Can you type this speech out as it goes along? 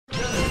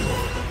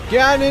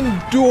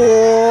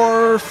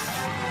Ganondorf.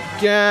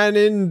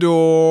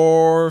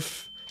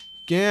 Ganondorf.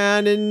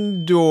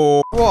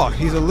 Ganondorf. Oh,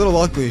 he's a little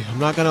ugly, I'm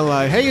not gonna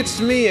lie. Hey,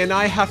 it's me, and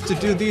I have to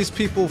do these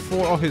people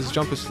for... Oh, his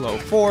jump is slow.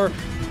 For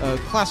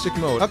classic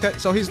mode. Okay,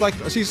 so he's like...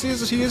 He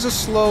is a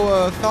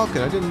slow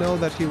falcon. I didn't know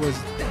that he was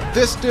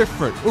this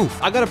different. Oof.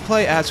 I gotta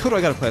play as... Who do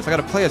I gotta play as? I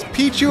gotta play as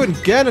Pichu and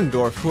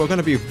Ganondorf, who are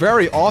gonna be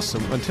very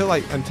awesome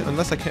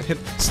unless I can't hit...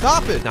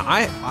 Stop it! Now,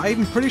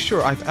 I'm pretty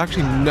sure I've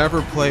actually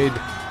never played...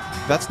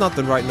 That's not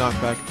the right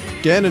knockback.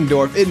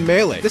 Ganondorf in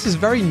Melee. This is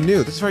very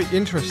new. This is very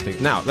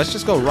interesting. Now, let's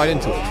just go right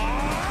into it.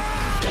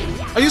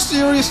 Are you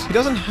serious? He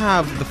doesn't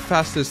have the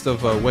fastest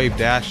of wave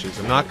dashes,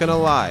 I'm not gonna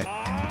lie.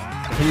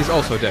 He's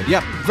also dead.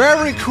 Yeah,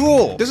 very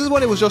cool! This is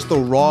when it was just the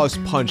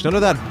rawest punch. None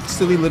of that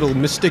silly little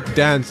mystic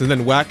dance and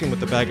then whacking with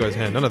the back of his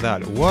hand. None of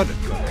that. What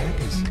the heck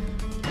is...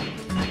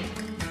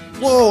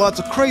 Whoa, that's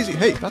a crazy...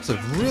 Hey, that's a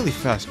really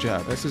fast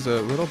jab. This is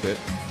a little bit...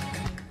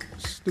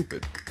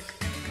 stupid.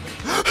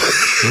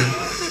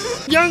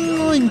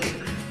 Young Link!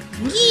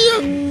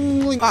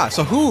 Young Link! Ah,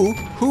 so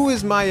who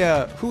is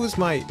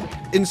my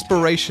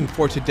inspiration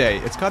for today?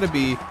 It's gotta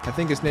be, I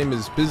think his name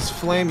is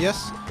Bizflame,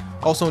 yes?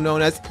 Also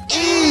known as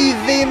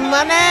Easy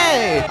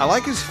Money! I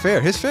like his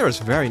fair. His fair is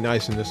very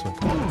nice in this one.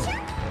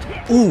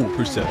 Ooh,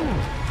 percent.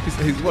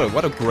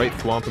 What a great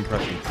Thwomp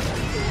impression.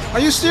 Are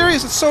you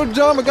serious? It's so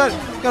dumb. I got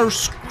a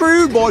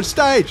screwed on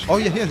stage. Oh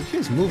yeah, he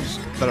has moves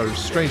that are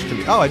strange to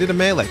me. Oh, I did a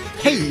melee.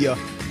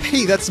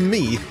 Hey, that's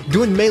me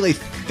doing melee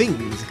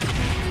things.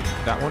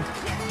 That one.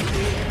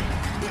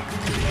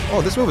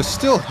 Oh, this move is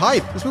still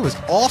hype. This move is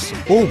awesome.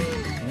 Boom.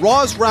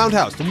 Raw's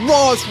roundhouse. The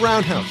raw's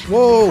roundhouse.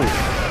 Whoa.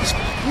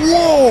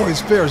 Whoa,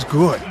 his fair is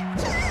good.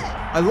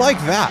 I like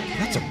that.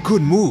 That's a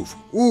good move.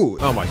 Ooh.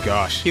 Oh my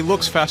gosh. He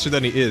looks faster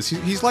than he is.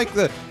 He's like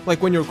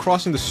when you're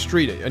crossing the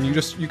street and you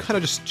kind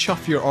of just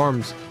chuff your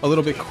arms a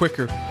little bit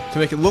quicker to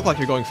make it look like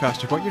you're going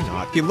faster, but you're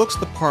not. He looks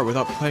the part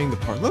without playing the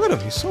part. Look at him.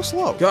 He's so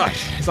slow.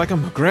 Gosh. He's like a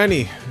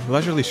granny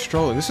leisurely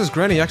strolling. This is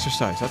granny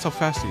exercise. That's how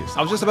fast he is.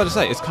 I was just about to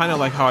say, it's kind of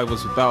like how I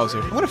was with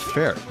Bowser. What a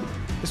fair.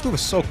 This move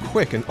is so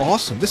quick and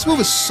awesome. This move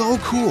is so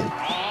cool.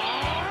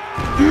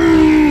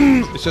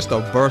 It's just a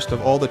burst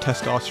of all the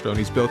testosterone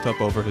he's built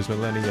up over his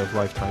millennia of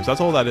lifetimes.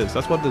 That's all that is.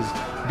 That's what this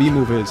B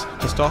move is.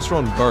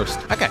 Testosterone burst.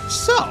 Okay,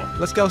 so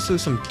let's go through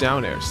some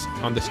down airs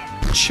on this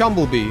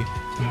Chumblebee,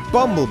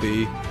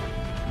 Bumblebee,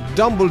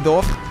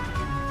 Dumbledore,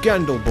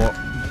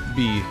 Ganondorf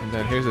B. And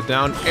then here's a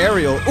down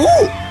aerial.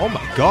 Ooh! Oh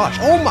my gosh.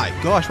 Oh my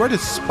gosh. Where did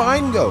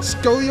spine go?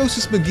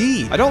 Scoliosis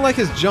McGee. I don't like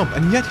his jump,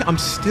 and yet I'm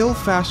still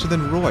faster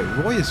than Roy.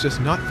 Roy is just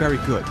not very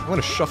good. I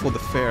want to shuffle the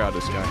fair out of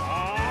this guy.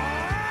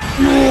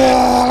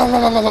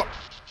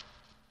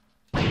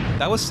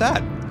 That was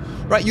sad.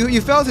 Right,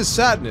 you felt his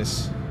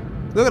sadness.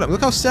 Look at him,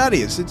 look how sad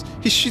he is.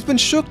 She's been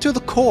shook to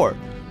the core.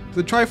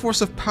 The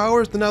Triforce of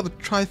Powers, then now the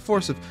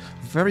Triforce of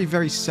very,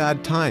 very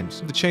sad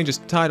times. To change his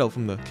title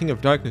from the King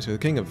of Darkness to the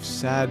King of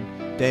Sad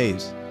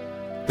Days.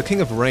 The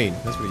King of Rain,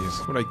 that's what he is.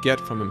 What I get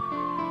from him.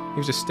 He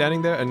was just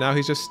standing there, and now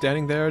he's just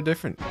standing there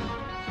different.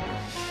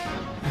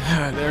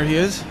 There he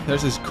is.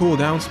 There's his cool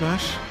down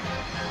smash.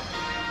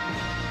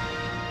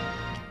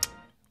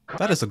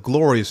 That is a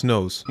glorious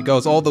nose. He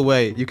goes all the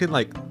way. You can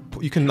like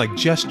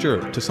gesture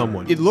to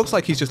someone. It looks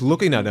like he's just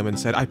looking at him and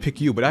said, I pick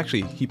you, but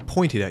actually he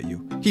pointed at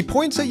you. He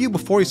points at you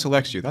before he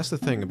selects you. That's the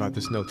thing about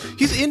this nose.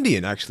 He's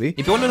Indian, actually.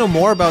 If you want to know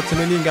more about some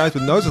Indian guys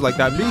with noses like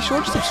that, be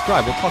sure to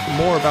subscribe. We'll talk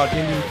more about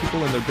Indian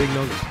people and their big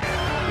noses.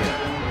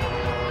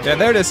 Yeah,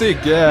 there they see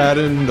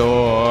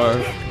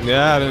Ganondorf.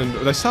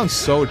 Ganondorf. They sound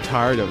so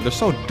tired of it. They're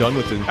so done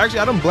with it. Actually,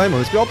 I don't blame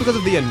them. It's all because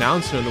of the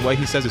announcer and the way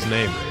he says his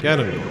name.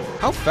 Ganondorf.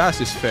 How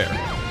fast is fair?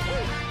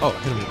 Oh, I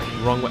hit him the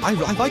wrong way. I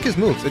like his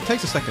moves. It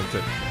takes a second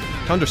to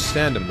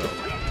understand him, though.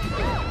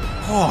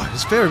 Oh,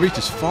 his fair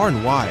reaches far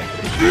and wide.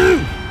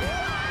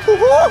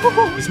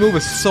 This move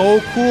is so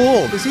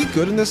cool. Is he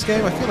good in this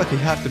game? I feel like he'd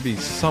have to be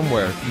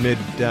somewhere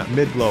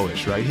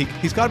mid-lowish, right?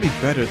 He's got to be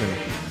better than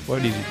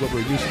what we're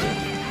used to.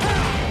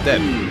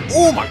 Dead.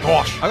 Oh my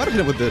gosh! I gotta hit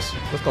him with this.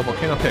 Let's go,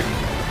 volcano kick.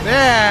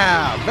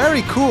 Yeah,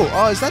 very cool.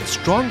 Oh, is that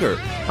stronger?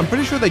 I'm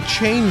pretty sure they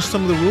changed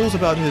some of the rules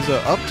about his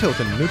up tilt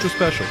and neutral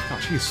special.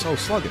 Gosh, he's so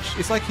sluggish.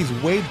 It's like he's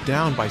weighed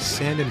down by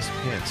sand in his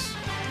pants.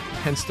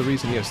 Hence the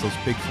reason he has those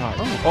big thighs.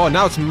 Oh,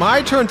 now it's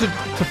my turn to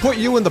put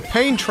you in the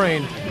pain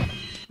train.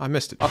 I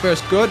missed it. Up air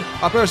is good.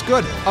 Up air is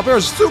good. Up air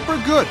is super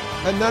good.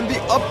 And then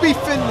the up B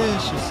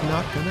finish is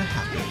not gonna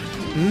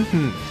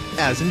happen.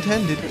 As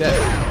intended. Dead.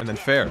 And then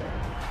fair.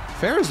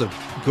 Fair is a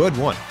good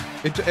one.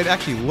 It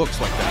actually looks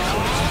like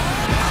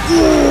that.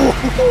 Ooh,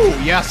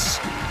 yes.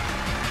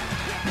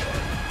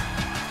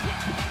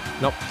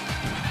 Nope.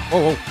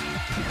 Oh.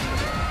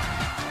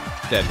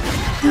 Dead.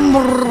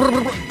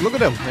 Look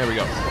at him. There we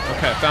go.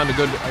 Okay, I found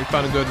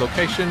a good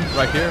location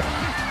right here.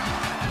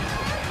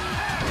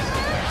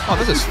 Oh,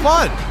 this is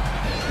fun.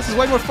 This is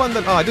way more fun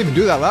than. Oh, I didn't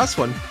even do that last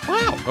one.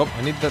 Wow. Oh,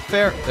 I need the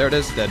fair. There it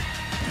is. Dead.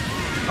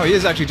 Oh, he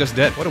is actually just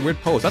dead. What a weird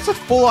pose. That's a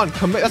full-on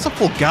commit. That's a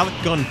full Gallic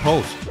gun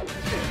pose.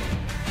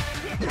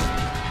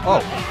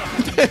 Oh.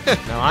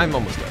 Now I'm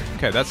almost there.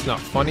 Okay, that's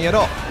not funny at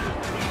all.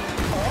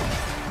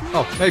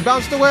 Oh, hey,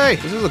 bounced away!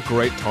 This is a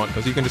great taunt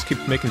because you can just keep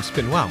making him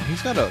spin. Wow,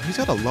 he's got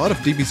a lot of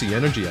DBZ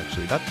energy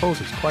actually. That pose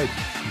is quite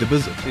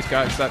divisive. These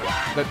guys that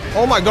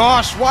oh my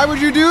gosh, why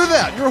would you do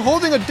that? You're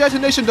holding a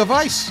detonation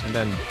device! And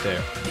then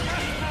there.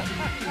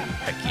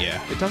 Heck yeah.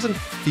 It doesn't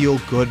feel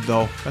good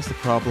though. That's the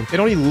problem. It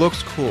only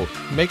looks cool.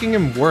 Making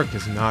him work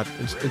is not,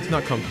 it's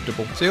not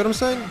comfortable. See what I'm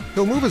saying?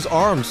 He'll move his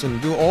arms and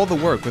do all the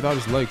work without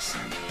his legs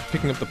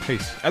picking up the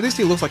pace. At least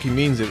he looks like he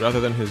means it rather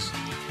than his,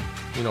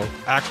 you know,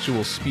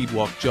 actual speed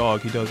walk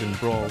jog he does in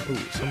Brawl. Ooh,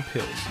 some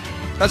pills.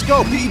 Let's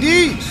go,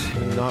 PEDs!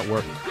 Did not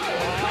work.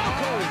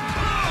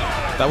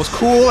 That was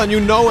cool and you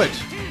know it.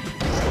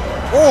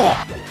 Oh!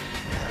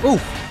 Ooh.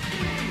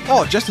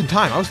 Oh, just in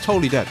time. I was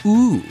totally dead.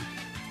 Ooh.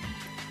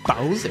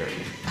 Bowser.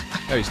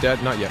 Oh, he's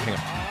dead? Not yet. Hang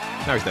on.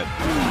 Now he's dead.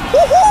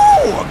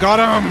 Woohoo! Got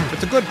him!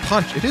 It's a good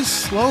punch. It is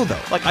slow,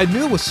 though. Like, I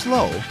knew it was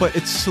slow, but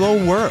it's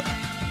slower.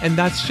 And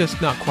that's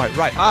just not quite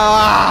right.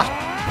 Ah!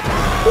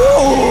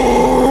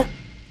 Ooh!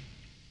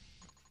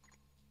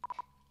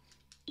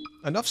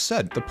 Enough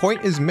said. The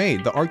point is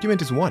made. The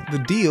argument is won. The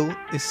deal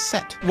is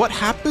set. What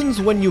happens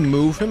when you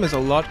move him is a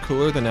lot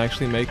cooler than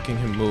actually making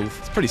him move.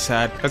 It's pretty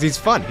sad because he's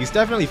fun. He's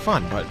definitely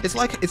fun, but it's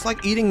like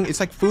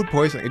food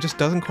poisoning. It just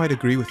doesn't quite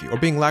agree with you, or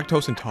being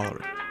lactose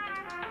intolerant.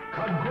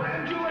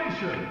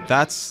 Congratulations.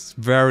 That's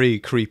very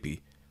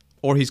creepy.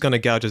 Or he's gonna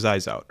gouge his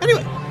eyes out.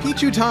 Anyway,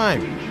 Pichu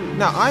time.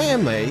 Now, I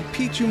am a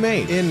Pichu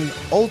main in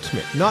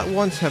Ultimate. Not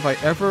once have I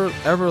ever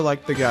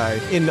liked the guy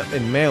in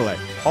Melee.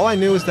 All I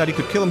knew is that he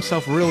could kill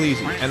himself real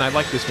easy, and I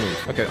like this move.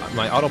 Okay,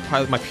 my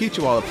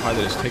Pichu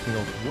autopilot is taking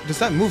over. Does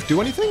that move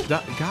do anything?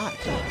 God,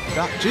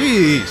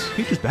 jeez,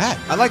 Pichu's bad.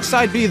 I like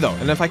side B though,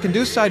 and if I can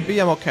do side B,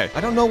 I'm okay.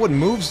 I don't know what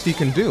moves he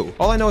can do.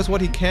 All I know is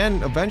what he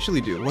can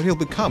eventually do, what he'll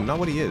become, not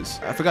what he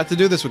is. I forgot to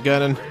do this with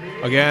Ganon.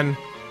 Again.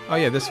 Oh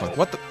yeah, this one.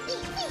 What the...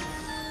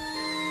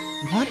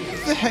 What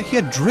the heck? He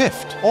had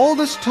drift. All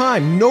this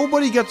time,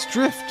 nobody gets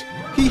drift.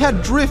 He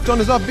had drift on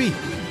his up B.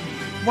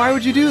 Why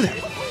would you do that?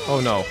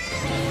 Oh no.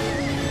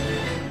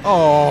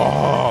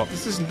 Oh,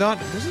 this is...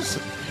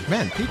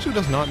 Man, Pichu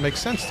does not make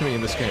sense to me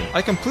in this game.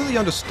 I completely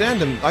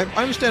understand him. I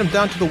understand him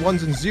down to the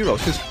ones and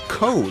zeros. His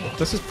code.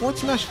 Does his forward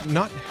smash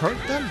not hurt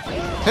them?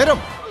 Hit him!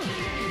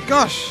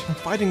 Gosh, I'm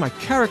fighting my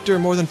character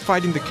more than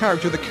fighting the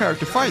character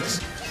fights.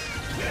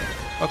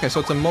 Okay, so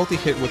it's a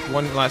multi-hit with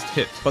one last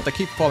hit, but they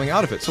keep falling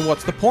out of it, so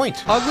what's the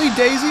point? Ugly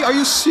Daisy, are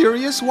you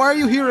serious? Why are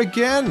you here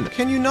again?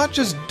 Can you not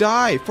just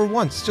die for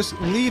once? Just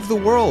leave the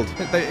world.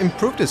 They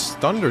improved his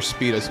thunder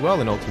speed as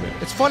well in Ultimate.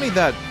 It's funny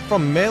that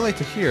from Melee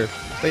to here,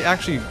 they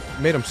actually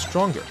made him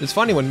stronger. It's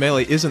funny when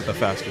Melee isn't the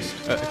fastest,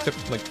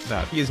 except like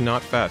that. He is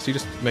not fast. He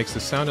just makes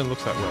the sound and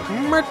looks that way.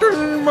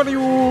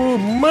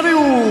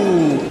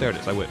 Mario! There it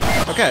is, I win.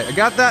 Okay, I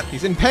got that.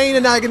 He's in pain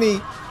and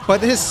agony, but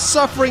his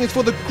suffering is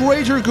for the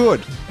greater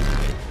good.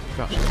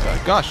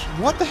 Gosh,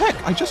 what the heck?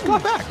 I just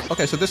got back.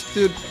 Okay, so this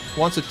dude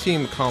wants a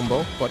team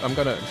combo, but I'm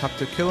gonna have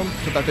to kill him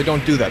so that they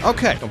don't do that.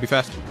 Okay, don't be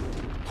fast.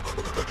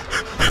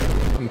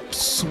 I'm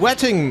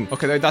sweating.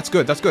 Okay, that's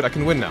good. That's good. I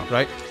can win now,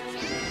 right?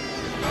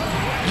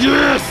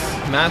 Yes!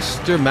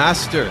 Master.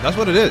 That's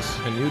what it is.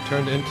 And you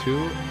turned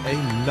into a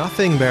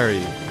nothing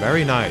berry.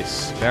 Very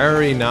nice.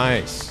 Very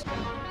nice.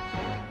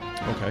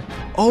 Okay.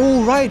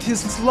 Oh, right. His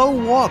slow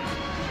walk,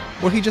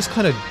 where he just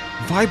kind of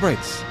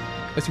vibrates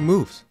as he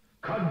moves.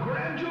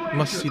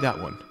 Must see that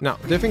one. Now,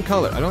 different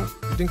color. I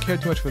didn't care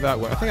too much for that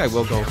one. I think I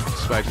will go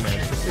Swagman.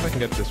 Let's see if I can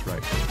get this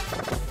right.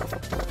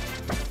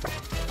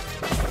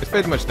 It's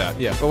pretty much that,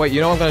 yeah. But wait,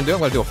 you know what I'm gonna do? I'm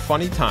gonna do a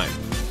funny time.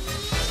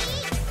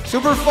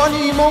 Super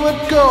funny moment,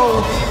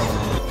 go!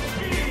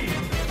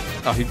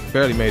 Oh, he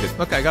barely made it.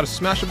 Okay, I got a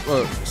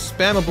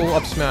spammable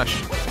up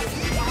smash.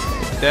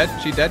 Dead?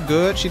 She dead?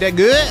 Good? She dead?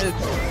 Good?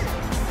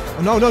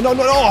 Oh, no!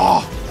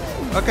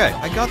 Oh! Okay,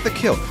 I got the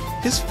kill.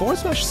 His forward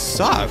smash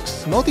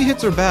sucks.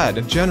 Multi-hits are bad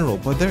in general,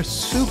 but they're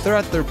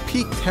at their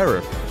peak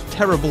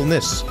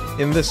terribleness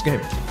in this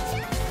game.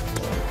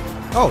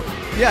 Oh,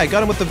 yeah, I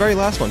got him with the very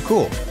last one.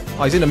 Cool.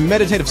 Oh, he's in a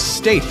meditative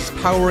state. He's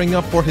powering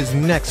up for his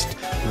next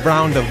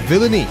round of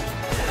villainy.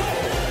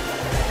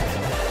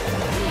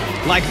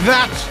 Like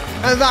that!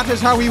 And that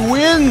is how he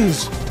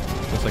wins!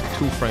 There's like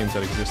 2 frames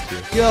that exist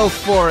here. Go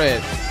for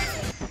it!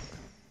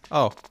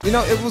 Oh, you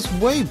know, it was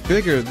way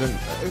bigger than...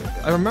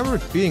 I remember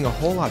it being a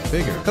whole lot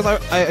bigger. Because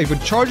I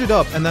would charge it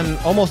up, and then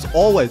almost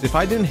always, if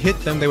I didn't hit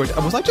them, they were...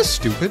 Was I just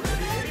stupid?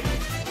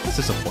 That's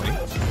disappointing.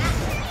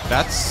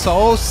 That's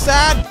so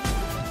sad!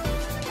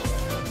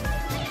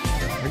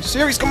 Are you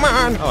serious? Come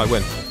on! Oh, I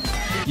win.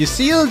 You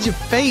sealed your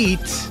fate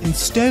in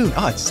stone.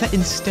 Oh, it's set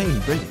in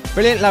stone. Brilliant.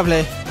 Brilliant,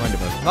 lovely.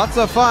 Wonderful. Lots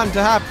of fun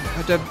to have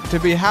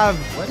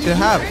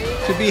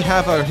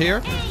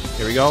here.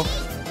 Here we go.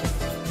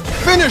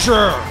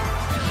 Finisher!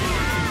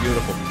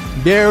 Beautiful.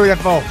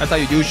 Beautiful. That's how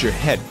you use your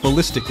head,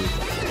 ballistically.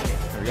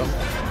 There we go.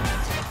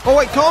 Oh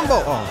wait,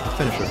 combo! Oh,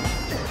 finisher.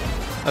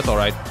 That's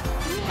alright.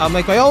 I'll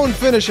make my own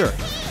finisher.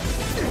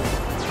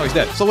 Oh, he's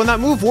dead. So when that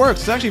move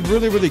works, it's actually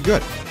really, really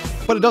good.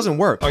 But it doesn't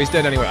work. Oh, he's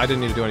dead anyway. I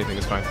didn't need to do anything.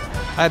 It's fine.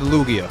 I had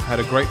Lugia. I had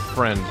a great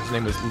friend. His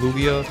name was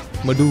Lugia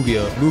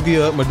Madugia.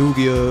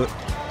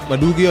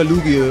 Lugia,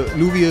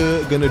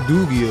 gonna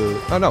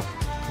doogia. Oh no.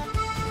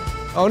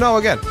 Oh no,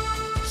 again.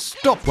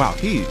 Stop. Wow,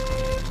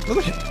 look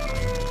at him.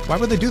 Why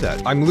would they do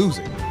that? I'm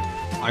losing.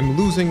 I'm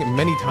losing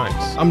many times.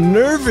 I'm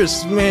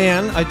nervous,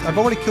 man. I've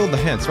already killed the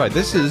Hens. Right,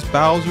 this is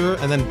Bowser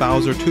and then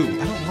Bowser 2.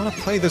 I don't want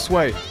to play this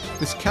way.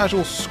 This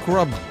casual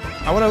scrub.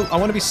 I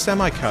want to be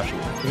semi-casual.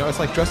 You know, it's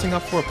like dressing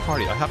up for a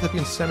party. I have to be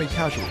in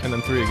semi-casual. And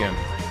then 3 again.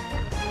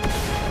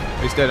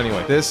 He's dead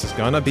anyway. This is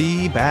gonna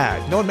be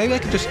bad. You know what? Maybe I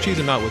could just cheese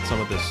him out with some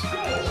of this.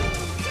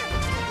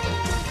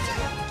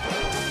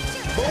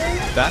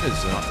 That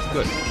is not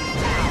good.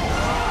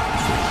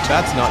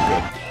 That's not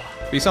good.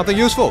 Be something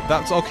useful.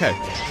 That's okay.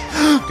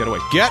 Get away.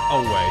 Get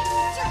away.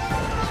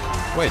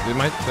 Wait, did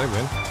I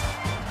win?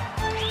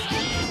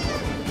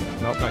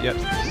 Nope, not yet.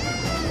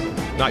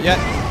 Not yet.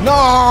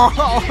 No!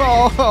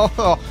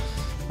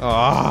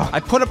 I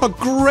put up a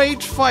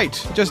great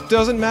fight. It just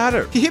doesn't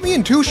matter. He hit me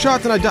in 2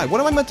 shots and I died. What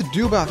am I meant to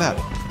do about that?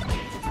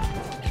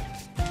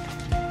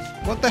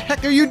 What the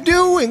heck are you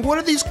doing? What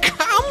are these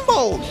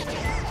combos?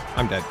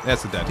 I'm dead.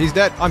 That's dead. He's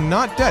dead. I'm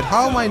not dead.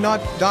 How am I not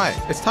dying?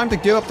 It's time to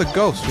give up the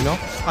ghost, you know?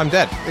 I'm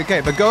dead.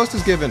 Okay, the ghost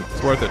is given.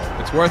 It's worth it.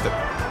 It's worth it.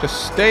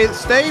 Just stay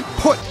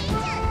put.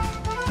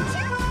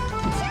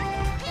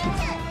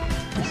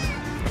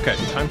 Okay,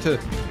 time to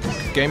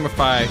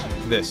gamify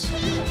this.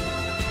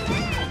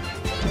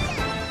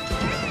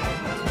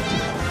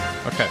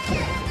 Okay.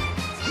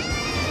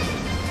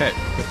 Okay.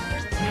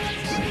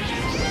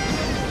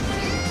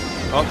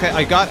 Okay,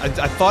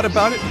 I thought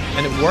about it,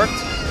 and it worked.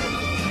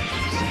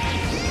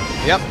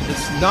 Yep,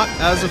 it's not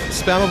as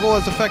spammable,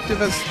 as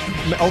effective as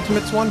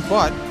Ultimate's one,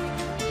 but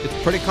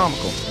it's pretty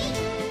comical.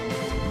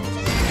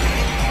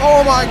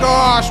 Oh my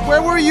gosh,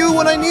 where were you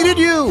when I needed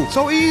you?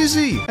 So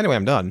easy! Anyway,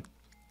 I'm done.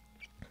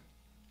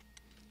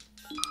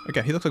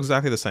 Okay, he looks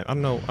exactly the same. I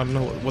don't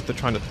know what they're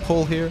trying to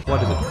pull here.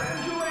 What is it?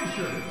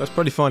 That's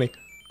pretty funny,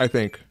 I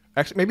think.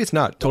 Actually, maybe it's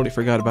not. Totally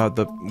forgot about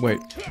the... Wait.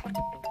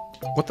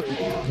 What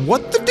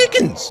the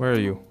dickens? Where are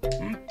you?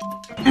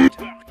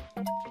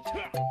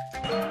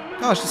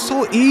 Gosh, it's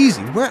so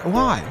easy.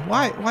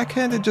 Why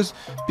can't it just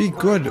be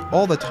good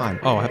all the time?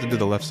 Oh, I have to do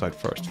the left side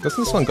first.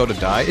 Doesn't this one go to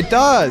die? It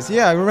does!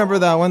 Yeah, I remember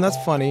that one. That's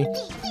funny.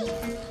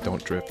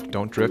 Don't drift.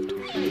 Don't drift.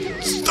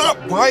 Stop!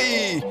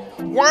 Why?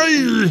 Why?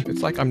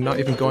 It's like I'm not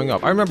even going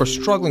up. I remember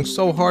struggling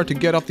so hard to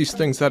get up these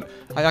things that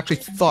I actually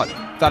thought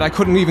that I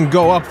couldn't even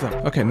go up them.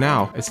 Okay,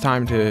 now it's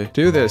time to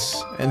do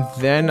this. And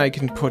then I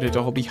can put it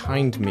all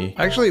behind me.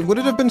 Actually, would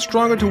it have been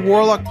stronger to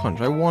Warlock Punch?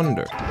 I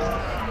wonder.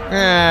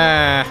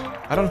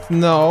 I don't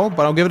know,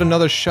 but I'll give it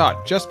another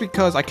shot. Just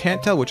because I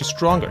can't tell which is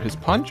stronger, his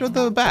punch or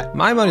the bat.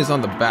 My money's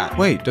on the bat.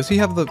 Wait, does he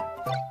have the...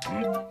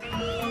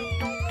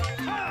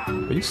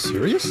 Are you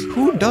serious?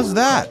 Who does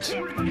that?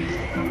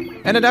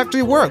 And it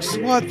actually works.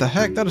 What the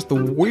heck? That is the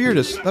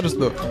weirdest, that is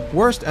the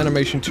worst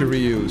animation to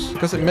reuse.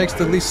 Because it makes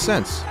the least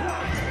sense.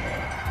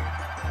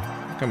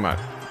 Come on.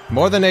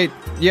 More than 8.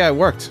 Yeah, it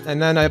worked.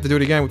 And then I have to do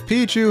it again with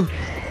Pichu.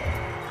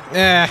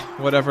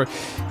 Whatever.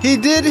 He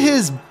did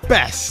his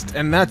best,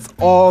 and that's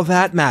all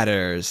that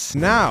matters.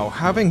 Now,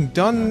 having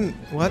done...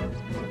 What?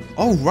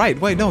 Oh, right.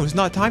 Wait, no, it's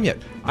not time yet.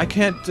 I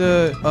can't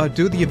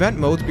do the event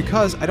modes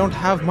because I don't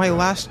have my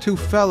last 2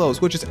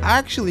 fellows, which is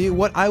actually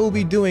what I will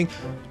be doing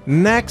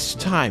next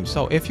time.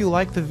 So if you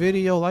like the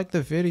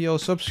video,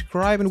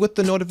 subscribe, and with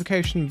the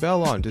notification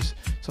bell on, just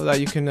so that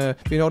you can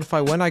be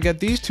notified when I get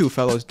these 2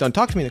 fellows done.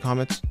 Talk to me in the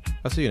comments.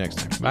 I'll see you next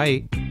time.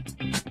 Bye.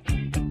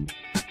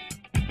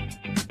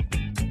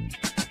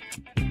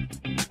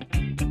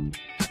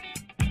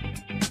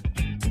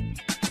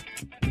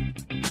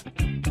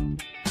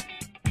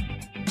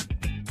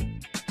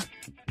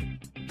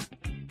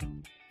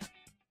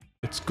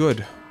 It's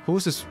good. Who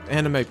is this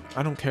anime?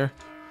 I don't care.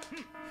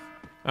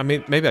 I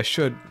mean, maybe I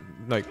should.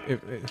 Like,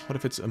 what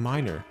if it's a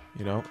minor,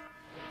 you know?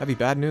 That'd be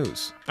bad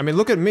news. I mean,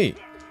 look at me.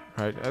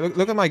 Right?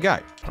 Look at my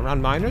guy.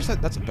 Around minors?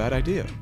 That's a bad idea.